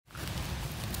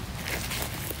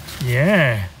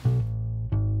Yeah.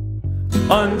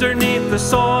 Underneath the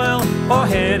soil or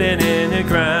hidden in the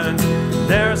ground,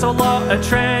 there's a lot of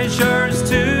treasures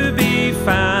to be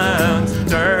found.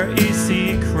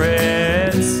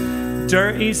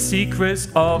 Dirty secrets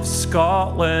of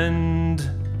Scotland.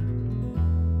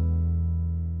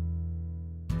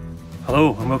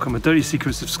 Hello and welcome to Dirty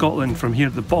Secrets of Scotland from here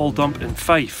at the ball dump in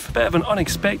Fife. Bit of an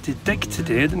unexpected dig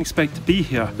today, I didn't expect to be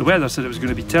here. The weather said it was going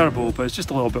to be terrible, but it's just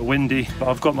a little bit windy. But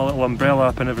I've got my little umbrella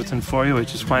up and everything for you,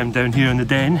 which is why I'm down here in the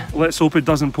den. Let's hope it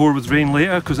doesn't pour with rain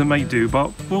later, because it might do,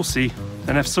 but we'll see.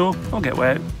 And if so, I'll get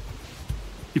wet.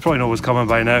 You probably know what's coming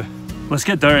by now. Let's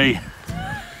get dirty.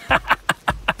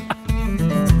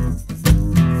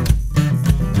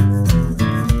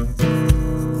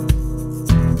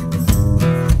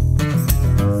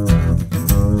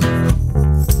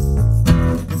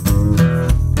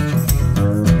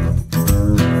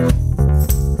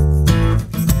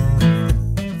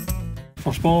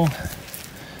 First ball,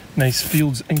 nice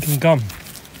Fields ink and gum.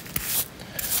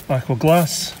 Aqua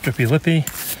glass, drippy lippy,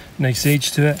 nice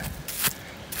age to it.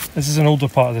 This is an older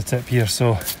part of the tip here,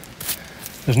 so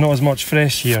there's not as much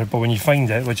fresh here, but when you find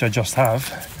it, which I just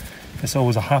have, it's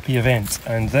always a happy event.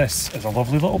 And this is a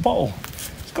lovely little bottle.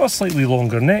 It's got a slightly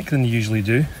longer neck than you usually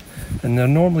do, and they're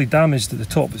normally damaged at the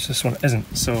top, which this one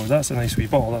isn't. So that's a nice wee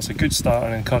bottle. That's a good start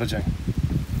and encouraging.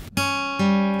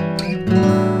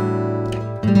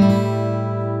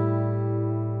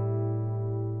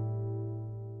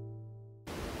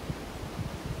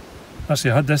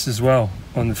 Actually, I had this as well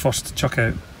on the first chuck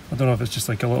out. I don't know if it's just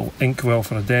like a little ink well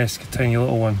for a desk, a tiny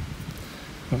little one.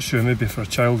 Not sure, maybe for a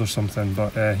child or something,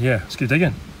 but yeah, let's get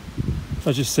digging.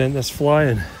 I just sent this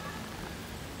flying.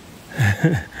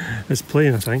 It's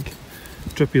plain, I think.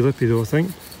 Drippy lippy though, I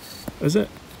think. Is it?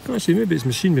 Actually, maybe it's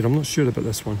machine made, I'm not sure about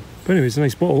this one. But anyway, it's a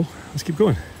nice bottle. Let's keep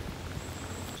going.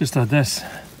 Just had this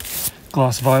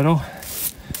glass viral.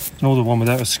 An older one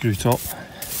without a screw top.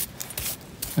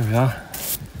 There we are.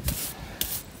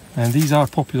 And these are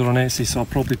popular on Etsy, so I'll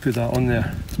probably put that on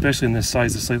there, especially in this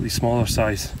size, the slightly smaller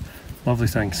size. Lovely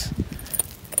things.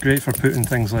 Great for putting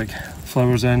things like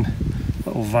flowers in,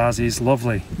 little vases,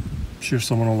 lovely. I'm sure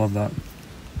someone will love that.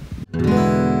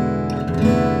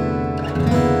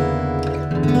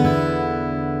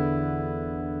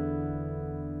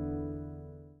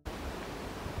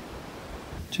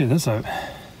 Check this out.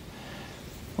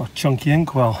 What a chunky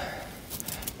inkwell.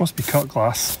 Must be cut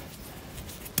glass.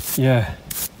 Yeah.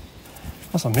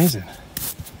 That's amazing.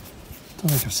 Don't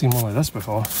think I've seen one like this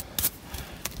before. A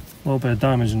little bit of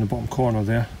damage in the bottom corner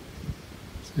there.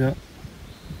 See that?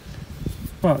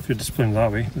 But if you're displaying it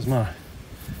that way, it doesn't matter.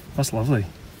 That's lovely.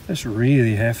 It's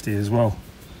really hefty as well.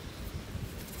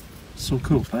 So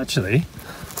cool. Actually,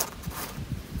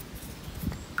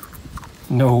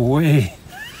 no way.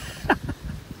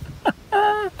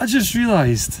 I just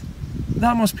realised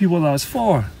that must be what that's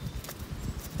for.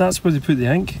 That's where they put the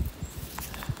ink.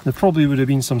 There probably would have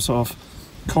been some sort of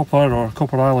copper or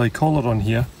copper alloy collar on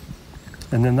here,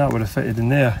 and then that would have fitted in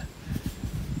there.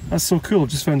 That's so cool, I've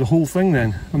just found the whole thing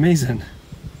then. Amazing.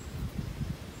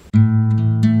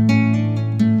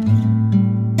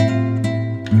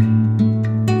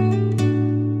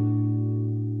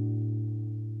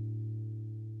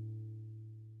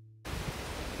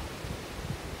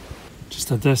 Just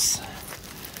had this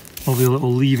lovely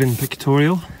little leave-in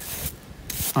pictorial.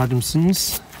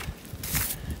 Adamson's.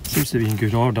 Seems to be in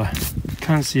good order.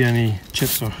 Can't see any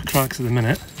chips or cracks at the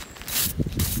minute.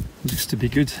 Looks to be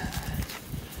good.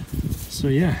 So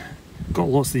yeah, got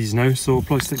lots of these now, so I'll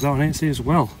probably stick that on Etsy as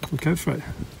well. Look out for it.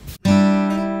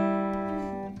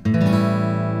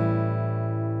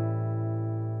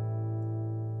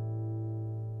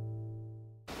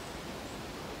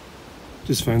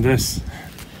 Just found this.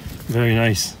 Very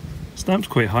nice. Stamp's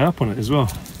quite high up on it as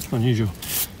well. Unusual.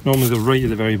 Normally they're right at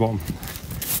the very bottom.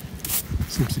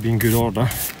 Seems to be in good order.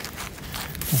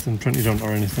 Nothing printed on it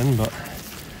or anything, but I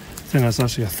think that's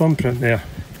actually a thumbprint there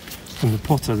from the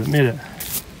potter that made it.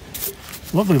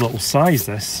 Lovely little size,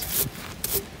 this.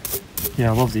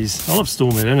 Yeah, I love these. I love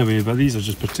Stoneware anyway, but these are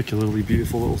just particularly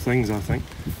beautiful little things, I think.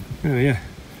 Anyway, yeah.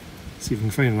 Let's see if we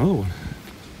can find another one.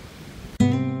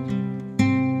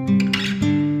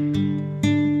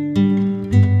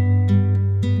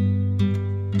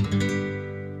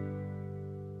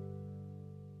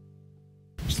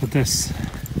 This,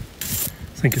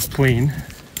 I think it's plain,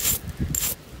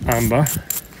 amber,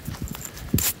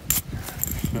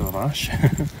 bit of ash.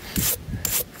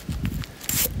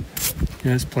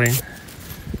 Yeah, it's plain.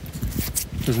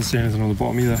 Doesn't say anything on the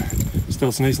bottom either. Still,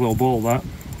 it's a nice little bottle, that.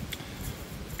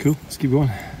 Cool, let's keep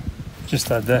going. Just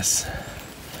had this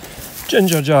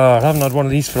ginger jar. I haven't had one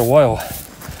of these for a while.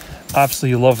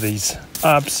 Absolutely love these.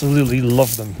 Absolutely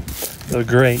love them. They're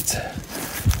great.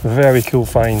 Very cool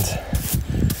find.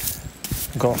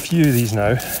 I've got a few of these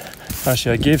now.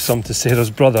 Actually, I gave some to Sarah's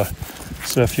brother.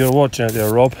 So if you're watching out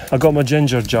there, Rob, I got my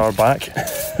ginger jar back.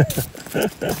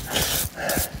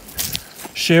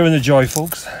 Sharing the joy,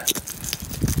 folks.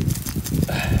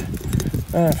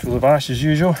 Full of ash as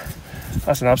usual.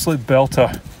 That's an absolute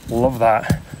belter. Love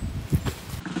that.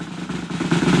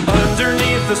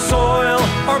 Underneath the soil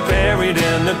or buried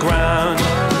in the ground,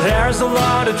 there's a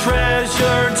lot of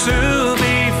treasure to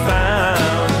be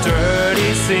found.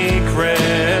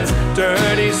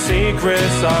 Dirty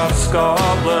secrets of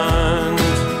Scotland.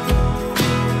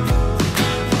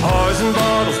 Poison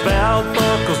bottles, belt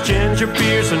buckles, ginger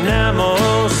beers,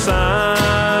 enamel signs.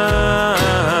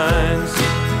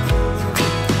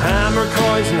 Hammer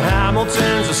coins and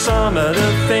Hamiltons are some of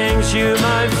the things you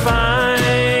might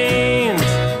find,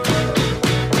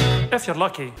 if you're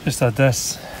lucky. Just had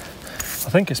this. I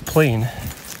think it's plain.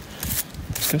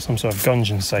 It's got some sort of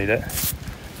gunge inside it.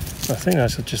 So I think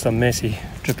that's just a messy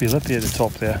drippy lippy at the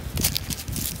top there.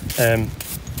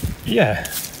 Yeah,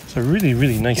 it's a really,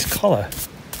 really nice colour.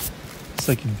 It's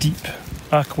like deep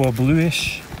aqua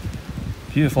bluish.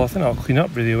 Beautiful. I think that'll clean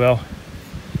up really well.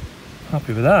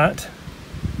 Happy with that.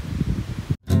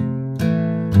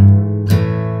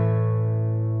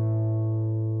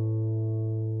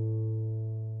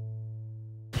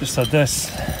 Just had this.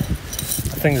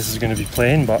 I think this is going to be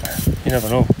plain, but you never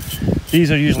know. These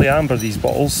are usually amber, these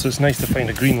bottles, so it's nice to find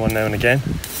a green one now and again.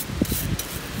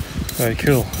 Very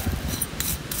cool.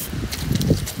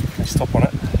 Nice top on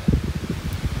it.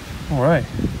 Alright.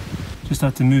 Just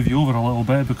had to move you over a little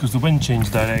bit because the wind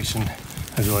changed direction,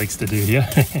 as it likes to do here.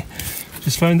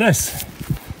 Just found this.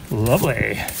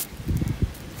 Lovely.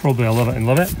 Probably I'll love it and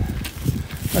love it.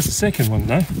 That's the second one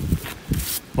now.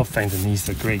 Love finding these,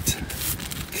 they're great.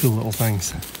 Cool little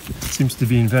things. Seems to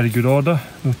be in very good order.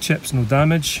 No chips, no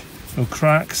damage, no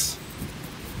cracks.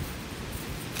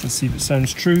 Let's see if it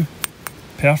sounds true.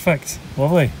 Perfect.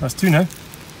 Lovely. That's two now.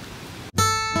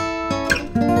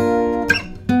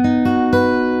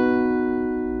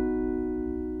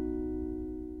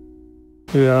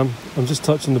 Here I am. I'm just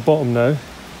touching the bottom now.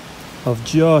 I've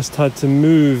just had to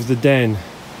move the den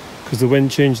because the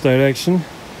wind changed direction.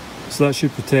 So that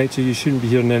should protect you. You shouldn't be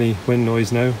hearing any wind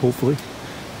noise now, hopefully.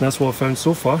 And that's what I found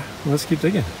so far. Let's keep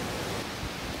digging.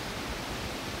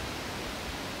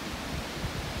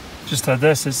 Just had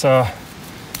this. It's a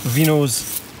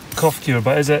Vino's cough cure,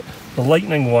 but is it the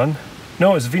lightning one?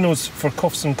 No, it's Vino's for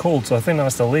coughs and colds, so I think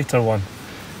that's the later one.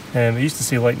 It used to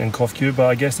say lightning cough cure, but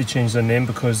I guess they changed their name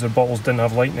because their bottles didn't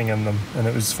have lightning in them and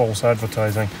it was false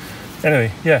advertising.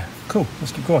 Anyway, yeah, cool.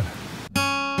 Let's keep going.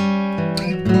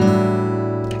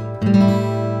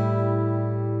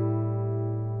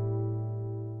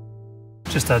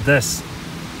 Just had this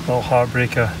little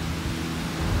heartbreaker.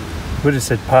 Would have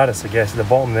said Paris, I guess, at the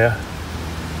bottom there.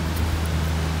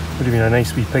 Would have been a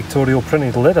nice wee pictorial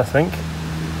printed lid, I think.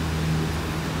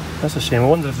 That's a shame. I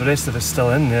wonder if the rest of it's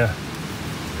still in there.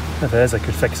 If it is, I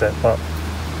could fix it, but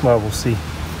well, we'll see.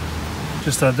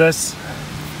 Just had this.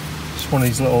 Just one of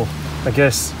these little, I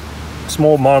guess,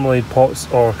 small marmalade pots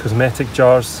or cosmetic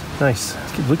jars. Nice.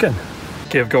 Let's keep looking.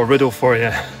 Okay, I've got a riddle for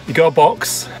you. You got a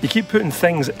box, you keep putting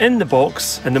things in the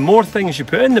box, and the more things you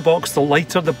put in the box, the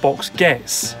lighter the box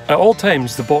gets. At all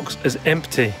times, the box is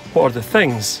empty. What are the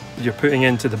things you're putting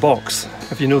into the box?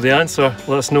 If you know the answer,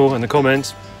 let us know in the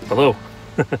comments below.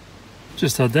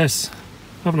 Just had this.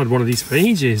 I haven't had one of these for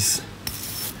ages.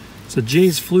 It's a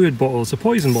Jay's fluid bottle. It's a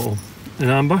poison bottle in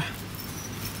amber.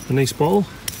 A nice bottle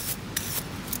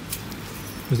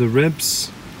with the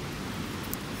ribs.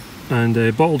 And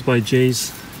bottled by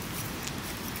Jay's.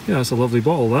 Yeah, that's a lovely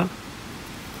bottle, that.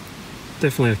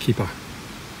 Definitely a keeper.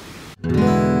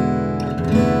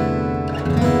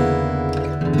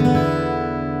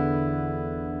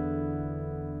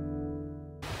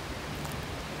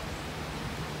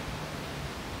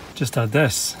 Just had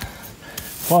this.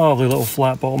 Lovely little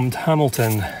flat bottomed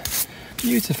Hamilton.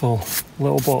 Beautiful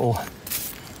little bottle.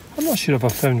 I'm not sure if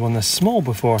I've found one this small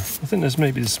before. I think this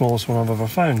might be the smallest one I've ever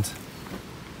found.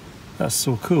 That's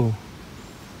so cool.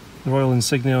 The royal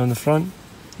insignia on the front,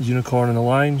 the unicorn in the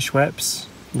line, Schweppes.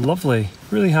 Lovely.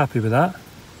 Really happy with that.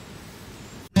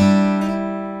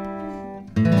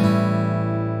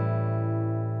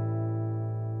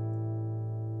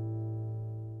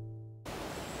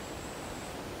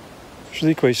 It's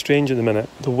really quite strange at the minute.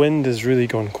 The wind has really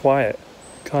gone quiet,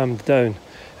 calmed down.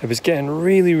 It was getting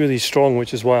really, really strong,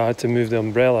 which is why I had to move the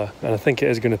umbrella. And I think it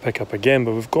is going to pick up again,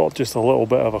 but we've got just a little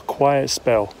bit of a quiet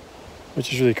spell,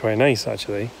 which is really quite nice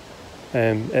actually.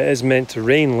 It is meant to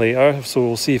rain later, so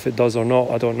we'll see if it does or not,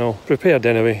 I don't know. Prepared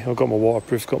anyway, I've got my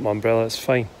waterproof, got my umbrella, it's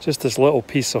fine. Just this little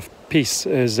piece of peace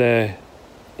is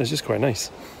just quite nice.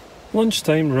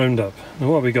 Lunchtime roundup. Now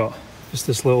what have we got? Just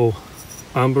this little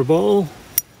amber bottle,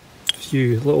 a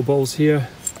few little bottles here.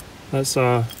 That's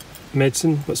a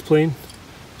medicine, that's plain.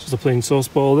 Just a plain sauce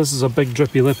bottle. This is a big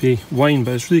drippy lippy wine,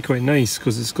 but it's really quite nice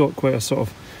because it's got quite a sort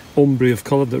of ombre of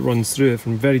colour that runs through it,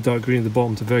 from very dark green at the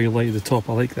bottom to very light at the top.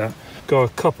 I like that. Got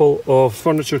a couple of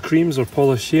furniture creams or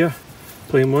polish here,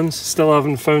 plain ones. Still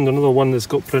haven't found another one that's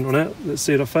got print on it that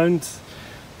Sarah found.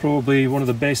 Probably one of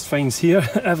the best finds here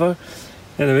ever.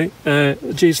 Anyway,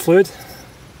 Jay's Fluid,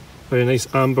 very nice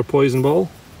amber poison bottle.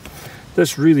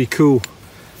 This really cool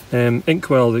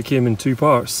inkwell that came in 2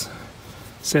 parts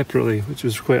separately, which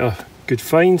was quite a good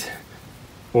find.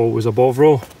 Always a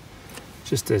Bovril.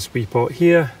 Just this wee pot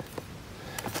here.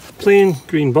 Plain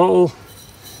green bottle.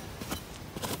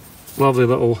 Lovely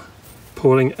little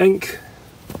pouring ink.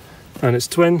 And its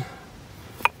twin.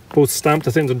 Both stamped,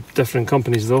 I think they're different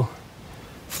companies though.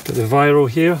 Got the Viral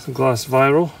here, the glass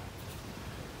Viral.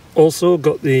 Also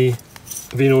got the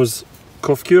Vino's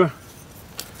Cough Cure.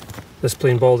 This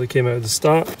plain ball that came out at the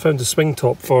start. Found the swing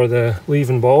top for the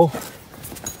leaving ball.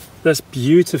 This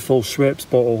beautiful Schweppes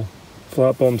bottle,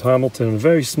 flat bottomed Hamilton,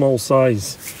 very small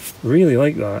size. Really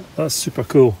like that, that's super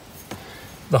cool.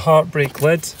 The Heartbreak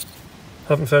lid,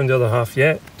 haven't found the other half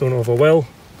yet, don't know if I will.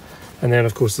 And then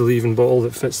of course the leaving bottle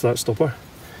that fits that stopper.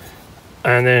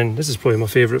 And then this is probably my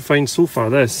favourite find so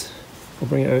far, this. I'll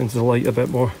bring it out into the light a bit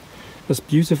more. This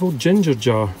beautiful ginger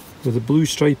jar with the blue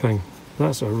striping.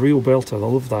 That's a real belter, I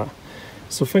love that.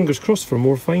 So fingers crossed for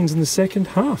more finds in the second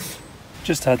half.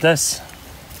 Just had this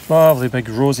lovely big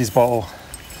Rosie's bottle.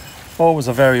 Always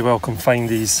a very welcome find,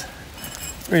 these.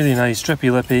 Really nice, drippy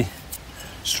lippy,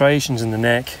 striations in the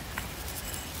neck.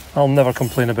 I'll never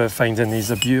complain about finding these,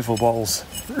 they're beautiful bottles.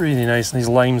 Really nice, and these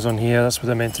limes on here, that's what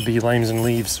they're meant to be, limes and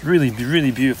leaves. Really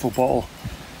beautiful bottle.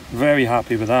 Very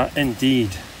happy with that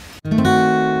indeed.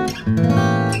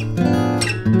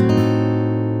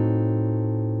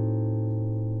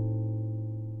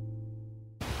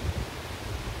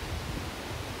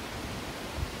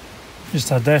 Just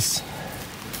had this.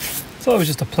 Thought it was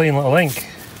just a plain little ink,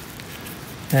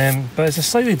 but it's a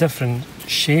slightly different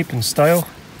shape and style.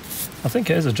 I think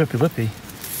it is a drippy lippy,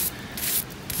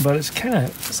 but it's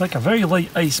like a very light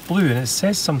ice blue, and it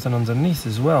says something underneath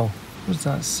as well. What does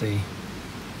that say?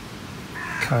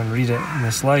 Can't read it in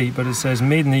this light, but it says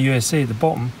made in the USA at the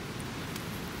bottom.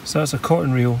 So that's a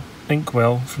cotton reel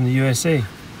inkwell from the USA.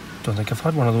 Don't think I've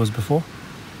had one of those before.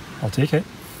 I'll take it.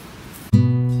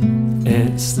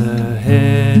 It's the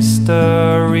history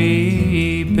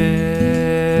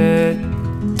bit.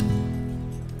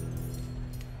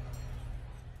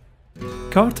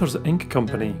 Carter's Ink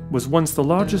Company was once the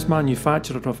largest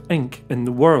manufacturer of ink in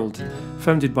the world,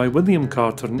 founded by William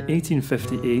Carter in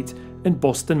 1858 in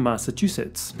Boston,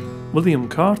 Massachusetts. William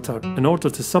Carter, in order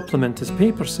to supplement his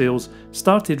paper sales,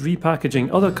 started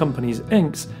repackaging other companies'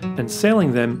 inks and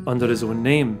selling them under his own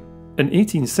name. In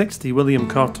 1860, William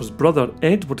Carter's brother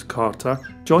Edward Carter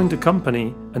joined the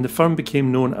company, and the firm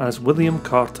became known as William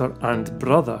Carter and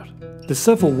Brother. The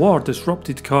Civil War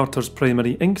disrupted Carter's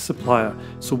primary ink supplier,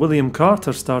 so William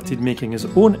Carter started making his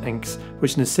own inks,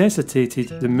 which necessitated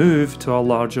the move to a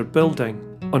larger building.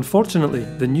 Unfortunately,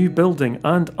 the new building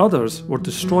and others were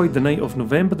destroyed the night of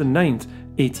November the 9th,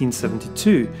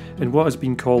 1872, in what has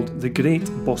been called the Great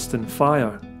Boston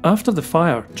Fire. After the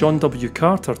fire, John W.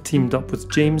 Carter teamed up with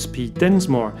James P.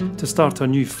 Dinsmore to start a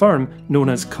new firm known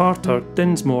as Carter,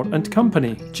 Dinsmore and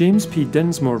Company. James P.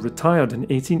 Dinsmore retired in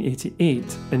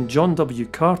 1888 and John W.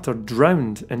 Carter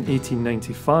drowned in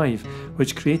 1895,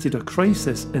 which created a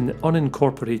crisis in the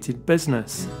unincorporated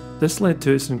business. This led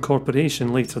to its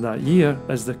incorporation later that year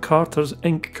as the Carter's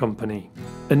Ink Company.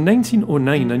 In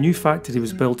 1909, a new factory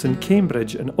was built in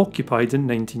Cambridge and occupied in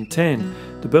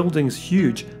 1910. The building's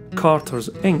huge Carter's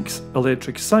Inks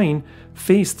electric sign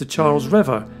faced the Charles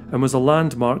River and was a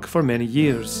landmark for many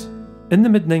years. In the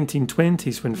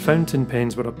mid-1920s, when fountain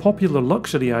pens were a popular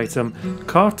luxury item,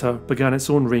 Carter began its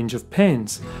own range of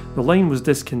pens. The line was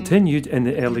discontinued in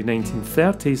the early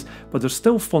 1930s, but they're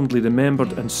still fondly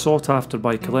remembered and sought after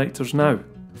by collectors now.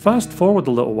 Fast forward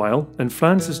a little while, and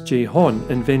Francis J. Hahn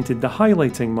invented the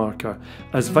highlighting marker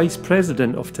as Vice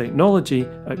President of Technology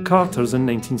at Carter's in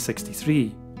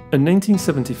 1963. In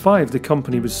 1975, the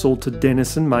company was sold to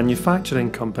Denison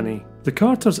Manufacturing Company. The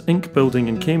Carter's Ink building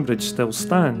in Cambridge still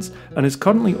stands and is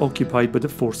currently occupied by the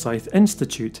Forsyth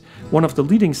Institute, one of the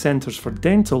leading centres for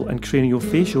dental and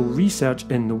craniofacial research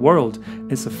in the world.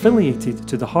 It's affiliated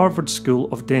to the Harvard School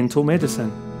of Dental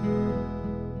Medicine.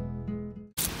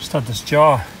 Just had this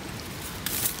jar.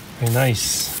 Very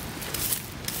nice.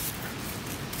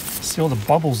 See all the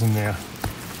bubbles in there.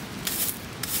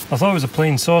 I thought it was a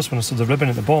plain sauce when I saw the ribbon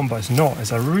at the bottom, but it's not.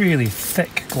 It's a really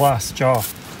thick glass jar.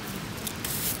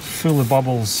 Full of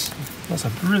bubbles. That's a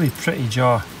really pretty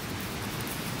jar.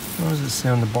 What does it say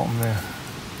on the bottom there?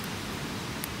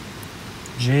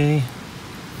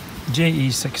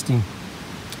 JE16.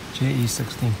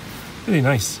 JE16. Really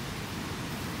nice.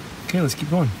 Okay, let's keep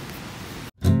going.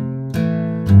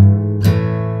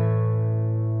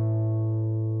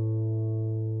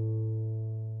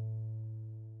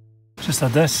 Just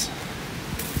had this.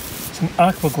 It's an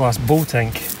aqua glass boat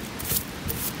ink.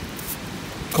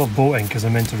 Called boat ink because I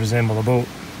meant to resemble a boat.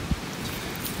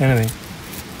 Anyway,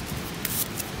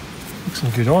 looks in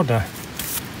good order.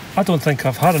 I don't think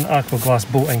I've had an aqua glass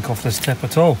boat ink off this tip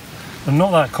at all. They're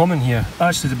not that common here.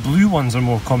 Actually, the blue ones are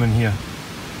more common here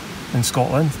in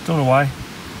Scotland. Don't know why.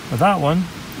 But that one,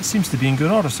 it seems to be in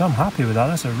good order, so I'm happy with that.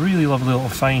 That's a really lovely little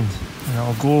find. And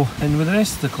I'll go in with the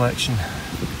rest of the collection.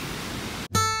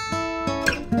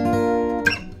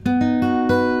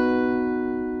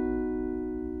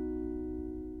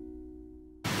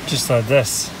 Just had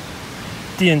this.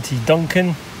 D&T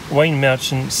Duncan, Wine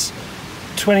Merchants,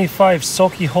 25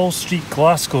 Sauchiehall Hall Street,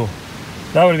 Glasgow.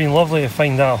 That would have been lovely to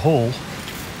find that hole.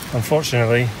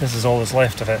 Unfortunately, this is all that's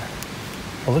left of it.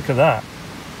 But look at that.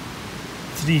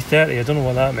 330, I don't know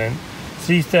what that meant.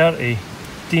 330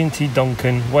 D&T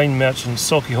Duncan, Wine Merchants,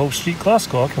 Sauchiehall Hall Street,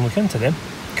 Glasgow. I can look into them.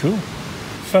 Cool.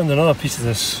 Found another piece of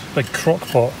this big crock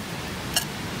pot.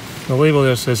 The label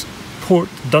there says Port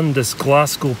Dundas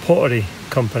Glasgow Pottery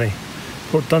Company.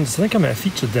 Port Dundas, I think I might have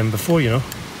featured them before, you know.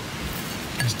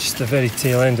 It's just the very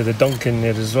tail end of the Duncan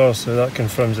there as well, so that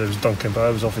confirms it was Duncan, but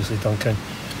it was obviously Duncan.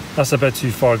 That's a bit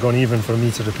too far gone even for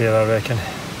me to repair, I reckon.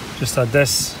 Just had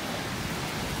this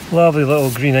lovely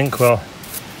little green inkwell.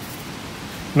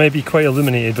 Might be quite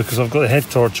illuminated because I've got the head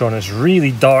torch on. It's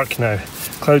really dark now.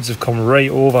 Clouds have come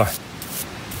right over.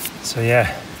 So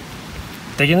yeah,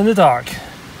 digging in the dark.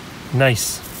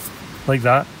 Nice. Like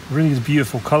that. Really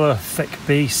beautiful colour, thick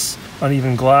base,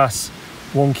 uneven glass,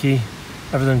 wonky,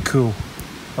 everything cool.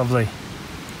 Lovely.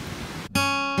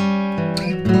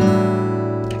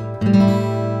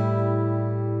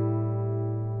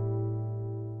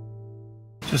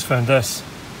 Just found this.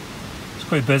 It's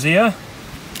quite busy here.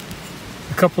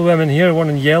 A couple of women here, one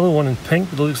in yellow, one in pink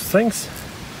with the looks of things.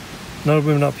 Another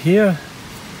woman up here.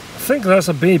 I think that's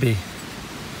a baby.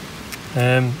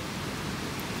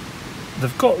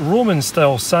 They've got Roman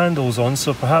style sandals on,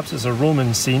 so perhaps it's a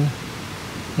Roman scene.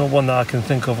 Not one that I can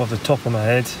think of off the top of my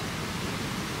head.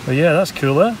 But yeah, that's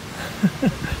cool, eh?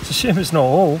 It's a shame it's not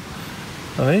whole.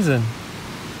 Amazing.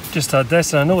 Just had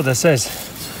this, and I know what this is.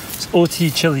 It's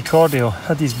OT Chili Cordial.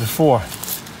 Had these before.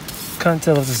 Can't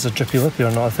tell if this is a drippy lippy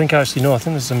or not. I think actually no, I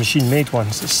think this is a machine made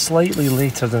one. So it's slightly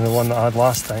later than the one that I had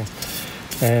last time.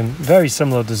 Very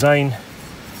similar design.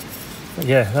 But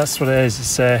yeah, that's what it is.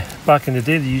 It's back in the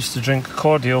day they used to drink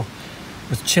cordial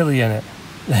with chili in it.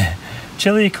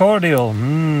 Chili cordial,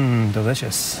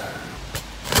 delicious.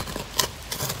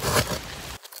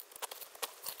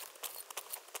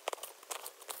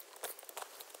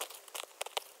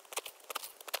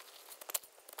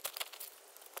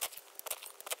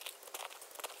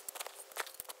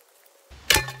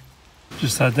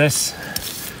 Just had this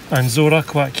and Zora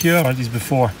Quack Cure. I had these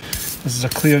before. This is a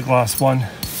clear glass one.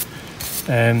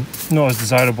 Not as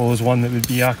desirable as one that would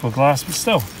be aqua glass, but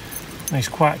still nice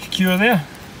quack cure there.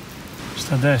 Just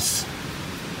had this.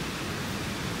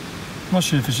 I'm not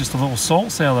sure if it's just a little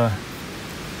salt cellar.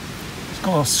 It's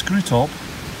got a screw top.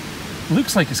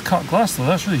 Looks like it's cut glass though.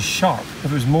 That's really sharp. If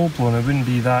it was mold blown, it wouldn't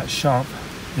be that sharp.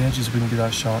 The edges wouldn't be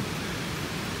that sharp.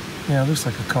 Yeah, it looks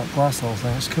like a cut glass little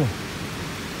thing. It's cool.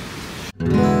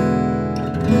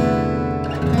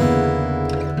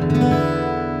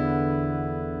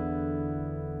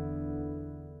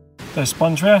 Bit of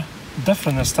spongeware,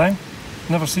 different this time.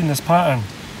 Never seen this pattern.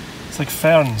 It's like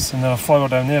ferns and then a flower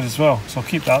down there as well. So I'll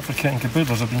keep that for kit and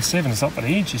caboodlers. I've been saving this up for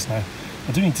ages now.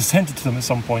 I do need to send it to them at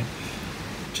some point.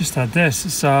 Just had this.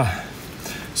 It's a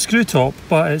screw top,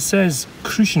 but it says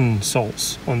Crucian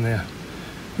salts on there,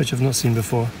 which I've not seen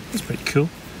before. That's pretty cool.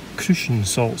 Crucian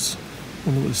salts. I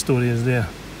wonder what the story is there.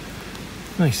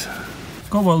 Nice.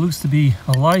 Got what looks to be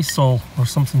a Lysol or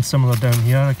something similar down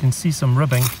here. I can see some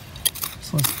ribbing.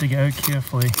 So let's dig it out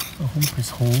carefully. I hope it's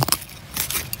whole.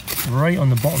 Right on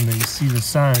the bottom there you see the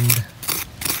sand.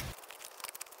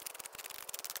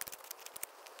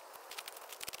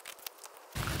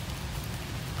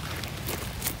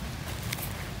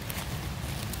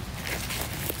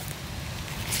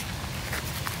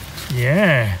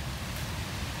 Yeah.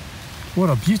 What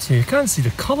a beauty. I can't see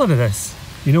the colour of this.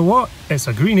 You know what? It's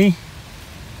a greenie.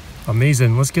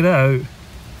 Amazing. Let's get it out.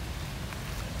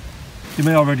 You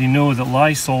may already know that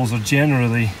Lysols are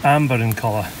generally amber in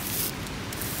colour.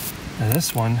 Now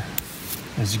this one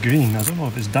is green. I don't know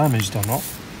if it's damaged or not.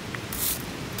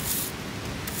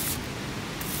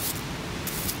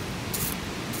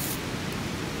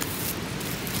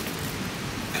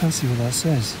 Can't see what that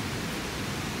says.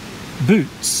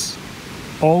 Boots.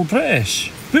 All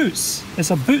British. Boots.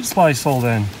 It's a Boots Lysol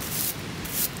then.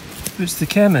 Boots the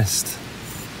Chemist.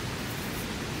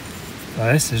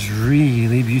 Oh, this is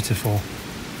really beautiful.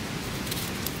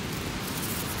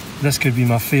 This could be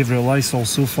my favourite Lysol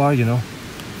so far, you know.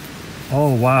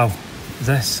 Oh wow.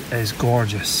 This is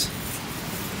gorgeous.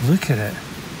 Look at it.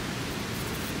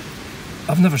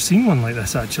 I've never seen one like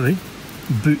this actually.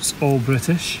 Boots All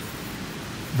British.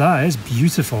 That is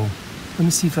beautiful. Let me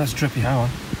see if that's drippy. Hang on.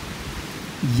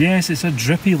 Yes, it's a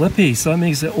drippy lippy, so that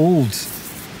makes it old.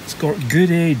 It's got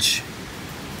good age.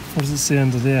 What does it say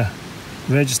under there?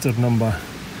 Registered number.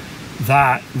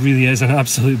 That really is an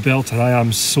absolute belter. I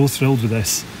am so thrilled with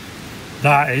this.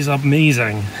 That is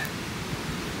amazing.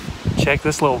 Check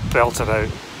this little belter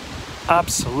out.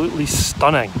 Absolutely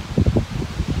stunning.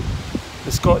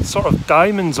 It's got sort of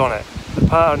diamonds on it. The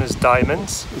pattern is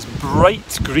diamonds. It's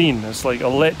bright green. It's like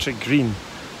electric green.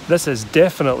 This is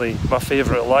definitely my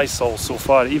favourite Lysol so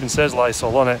far. It even says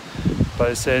Lysol on it,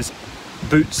 but it says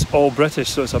Boots All British,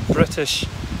 so it's a British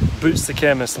Boots the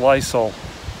Chemist Lysol.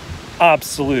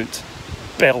 Absolute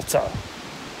belter.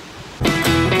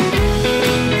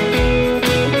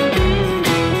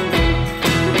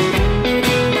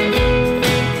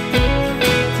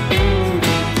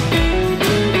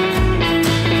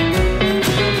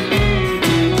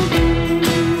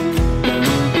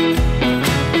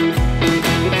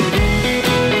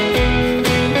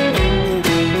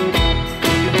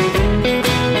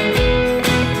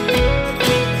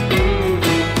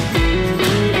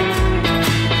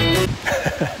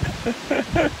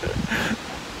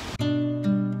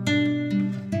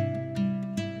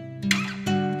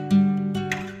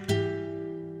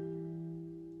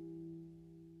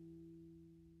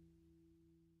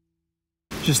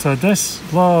 Just had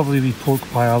this lovely wee pork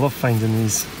pie. I love finding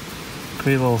these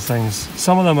great little things.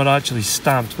 Some of them are actually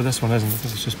stamped, but this one isn't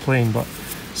because it's just plain, but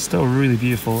still a really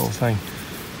beautiful little thing.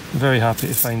 I'm very happy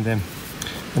to find them.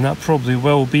 And that probably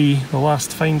will be the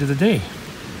last find of the day.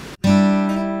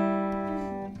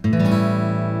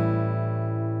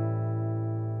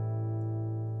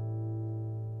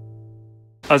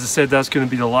 As I said, that's going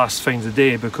to be the last find of the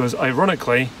day because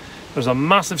ironically there's a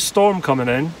massive storm coming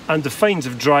in and the finds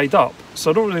have dried up, so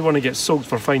I don't really want to get soaked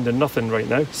for finding nothing right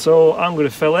now, so I'm going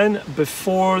to fill in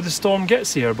before the storm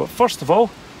gets here. But first of all,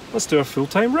 let's do our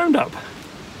full-time roundup.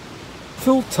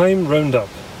 Full-time roundup.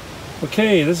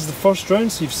 Okay, this is the first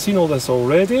round, so you've seen all this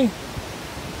already.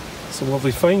 Some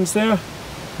lovely finds there.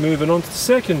 Moving on to the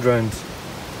second round.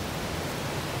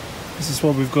 This is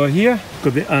what we've got here. We've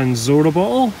got the Anzora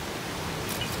bottle.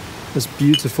 This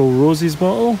beautiful roses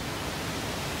bottle.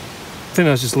 I think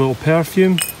that's just a little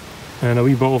perfume. And a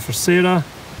wee bottle for Sarah.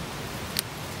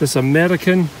 This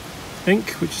American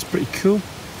ink, which is pretty cool.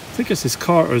 I think it's his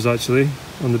Carter's actually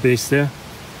on the base there.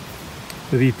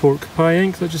 The wee pork pie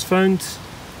ink that I just found.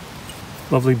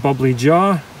 Lovely bubbly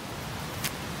jar.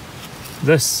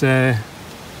 This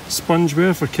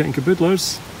spongeware for kit and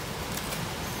caboodlers.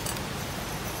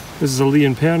 This is a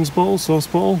Lee & Perrins bottle, sauce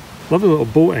bottle. Lovely little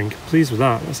boat ink, pleased with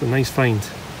that, that's a nice find.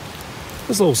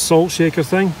 This little salt shaker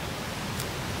thing.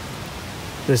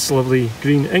 This lovely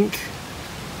green ink.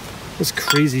 This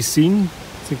crazy scene,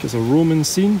 I think it's a Roman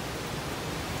scene.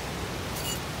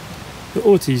 The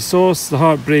OT sauce, the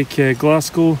Heartbreak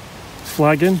Glasgow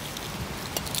flagon.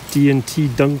 D&T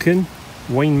Duncan,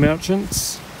 wine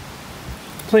merchants.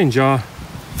 Plain jar.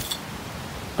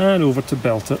 And over to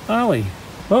Belter Alley.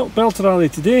 Well, Belter Alley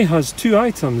today has two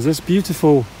items. This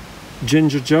beautiful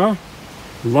ginger jar.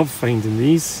 Love finding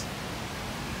these.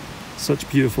 Such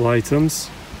beautiful items.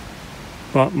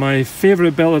 But my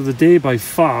favourite belter of the day by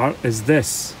far is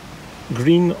this.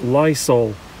 Green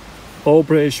Lysol. All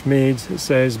British made. It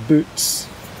says Boots.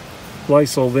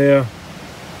 Lysol there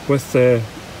with the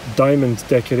diamond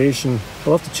decoration.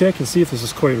 I'll have to check and see if this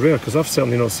is quite rare because I've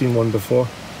certainly not seen one before.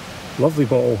 Lovely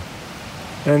bottle.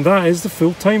 And that is the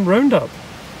full-time roundup.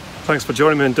 Thanks for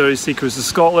joining me on Dirty Secrets of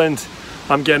Scotland.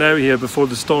 I'm getting out of here before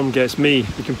the storm gets me.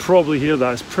 You can probably hear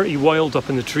that, it's pretty wild up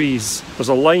in the trees. There's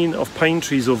a line of pine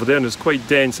trees over there and it's quite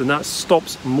dense, and that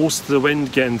stops most of the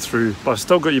wind getting through. But I've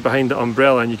still got you behind the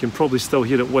umbrella and you can probably still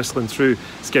hear it whistling through.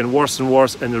 It's getting worse and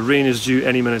worse and the rain is due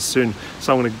any minute soon.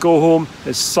 So I'm going to go home,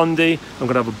 it's Sunday, I'm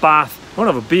going to have a bath, I'm going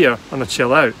to have a beer, I'm going to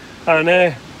chill out.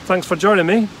 And thanks for joining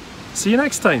me. See you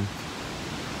next time.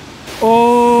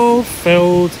 All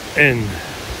filled in.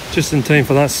 Just in time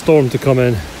for that storm to come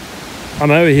in. I'm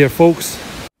out of here, folks.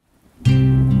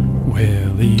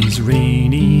 Willie's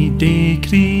rainy day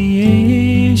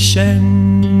creations.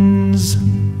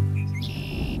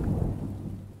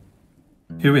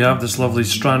 Here we have this lovely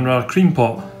Stranraer Cream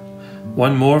Pot.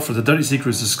 One more for the Dirty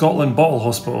Secrets of Scotland Bottle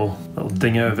Hospital. Little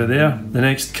ding out of it there. The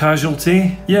next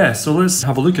casualty. Yeah, so let's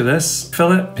have a look at this.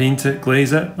 Fill it, paint it,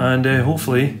 glaze it, and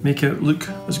hopefully make it look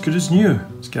as good as new.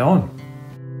 Let's get on.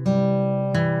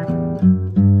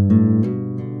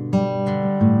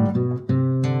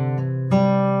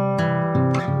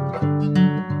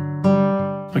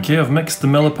 Okay, I've mixed the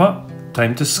milliput.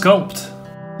 Time to sculpt.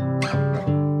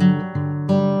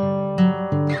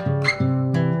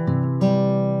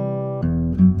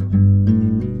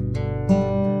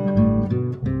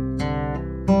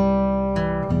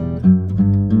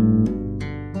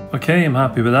 Okay, I'm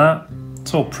happy with that.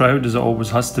 It's all proud as it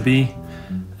always has to be.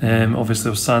 Obviously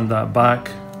I'll sand that back,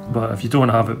 but if you don't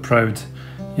have it proud,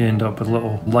 you end up with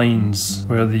little lines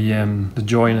where the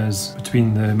join is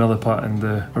between the milliput and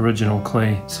the original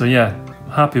clay. So yeah,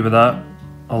 happy with that.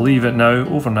 I'll leave it now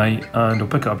overnight and I'll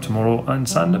pick it up tomorrow and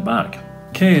sand it back.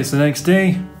 Okay, it's the next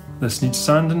day. This needs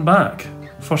sanding back.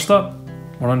 First up,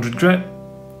 100 grit.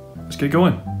 Let's get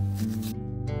going.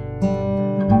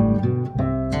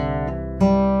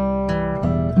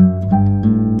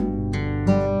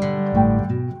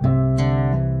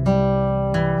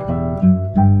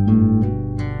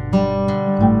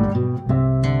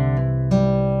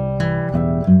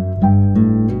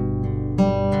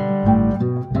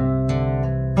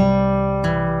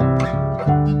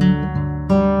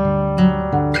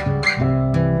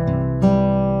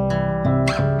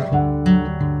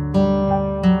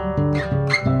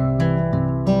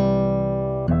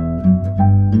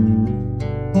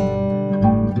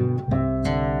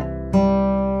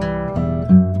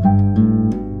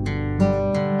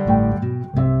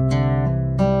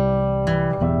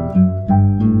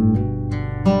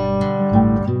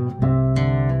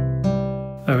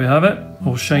 There we have it,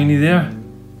 all shiny there,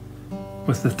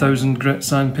 with the 1000 grit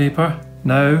sandpaper.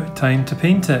 Now, time to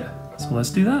paint it. So let's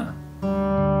do that.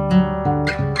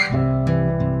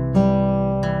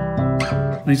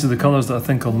 These are the colours that I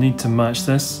think I'll need to match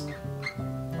this.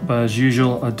 But as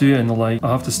usual, I do it in the light.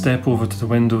 I'll have to step over to the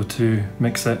window to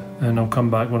mix it, and I'll come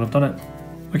back when I've done it.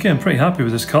 Okay, I'm pretty happy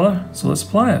with this colour, so let's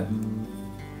apply it.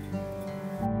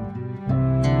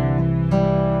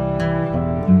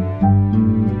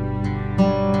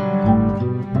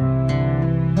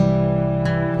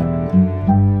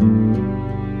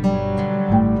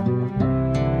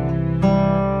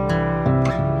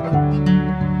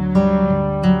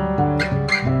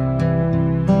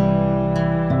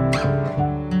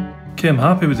 Okay, I'm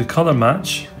happy with the colour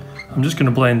match. I'm just going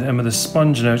to blend it in with this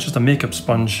sponge now. It's just a makeup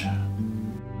sponge.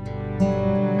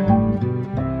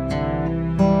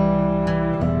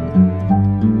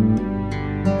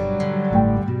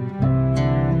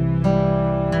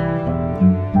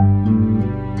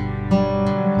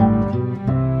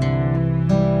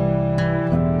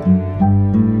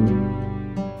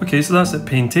 Okay, so that's it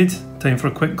painted. Time for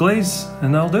a quick glaze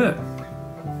and that'll do it.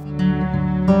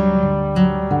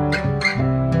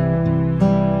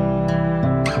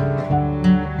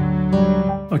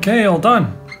 Okay, all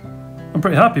done. I'm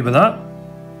pretty happy with that.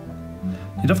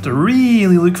 You'd have to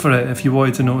really look for it if you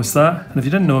wanted to notice that. And if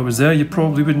you didn't know it was there, you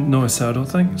probably wouldn't notice it, I don't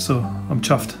think. So I'm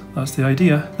chuffed. That's the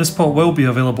idea. This pot will be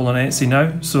available on Etsy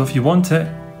now, so if you want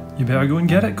it, you better go and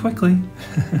get it quickly.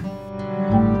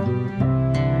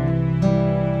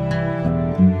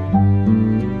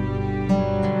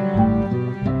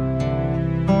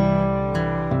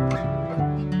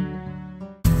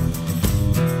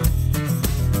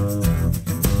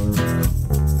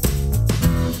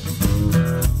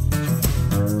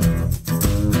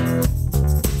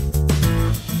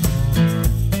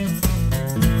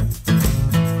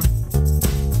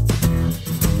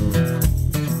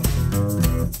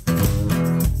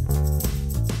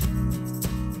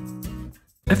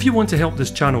 If you want to help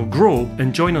this channel grow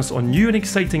and join us on new and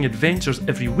exciting adventures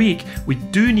every week, we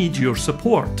do need your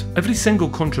support. Every single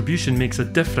contribution makes a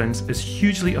difference, is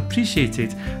hugely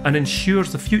appreciated, and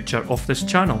ensures the future of this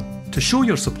channel. To show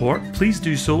your support, please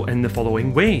do so in the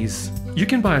following ways. You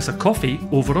can buy us a coffee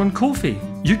over on Ko-fi.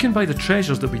 You can buy the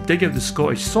treasures that we dig out the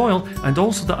Scottish soil and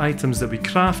also the items that we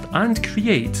craft and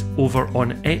create over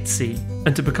on Etsy.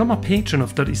 And to become a patron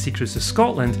of Dirty Secrets of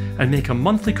Scotland and make a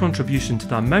monthly contribution to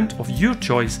the amount of your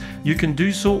choice, you can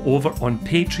do so over on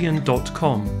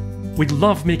patreon.com. We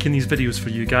love making these videos for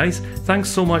you guys. Thanks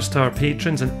so much to our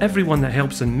patrons and everyone that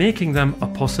helps in making them a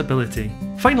possibility.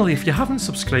 Finally, if you haven't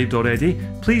subscribed already,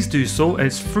 please do so.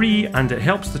 It's free and it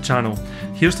helps the channel.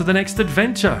 Here's to the next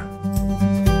adventure.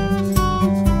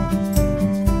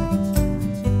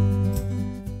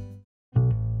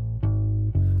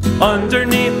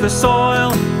 Underneath the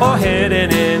soil or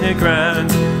hidden in the ground,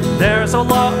 there's a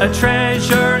lot of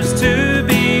treasures to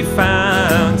be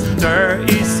found.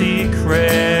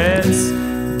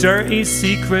 Dirty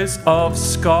secrets of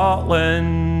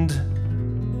Scotland.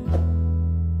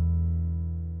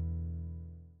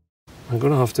 I'm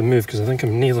gonna have to move because I think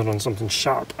I'm kneeling on something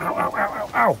sharp. Ow, ow, ow, ow,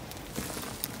 ow!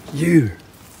 You!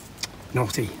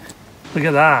 Naughty. Look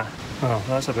at that. Oh,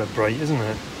 that's a bit bright, isn't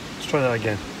it? Let's try that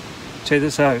again. Check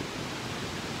this out.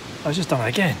 I've just done it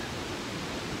again.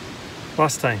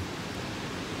 Last time.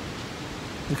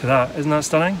 Look at that. Isn't that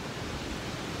stunning?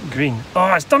 Green.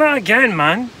 Oh, it's done it again,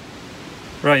 man!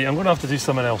 Right, I'm going to have to do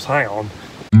something else. Hang on.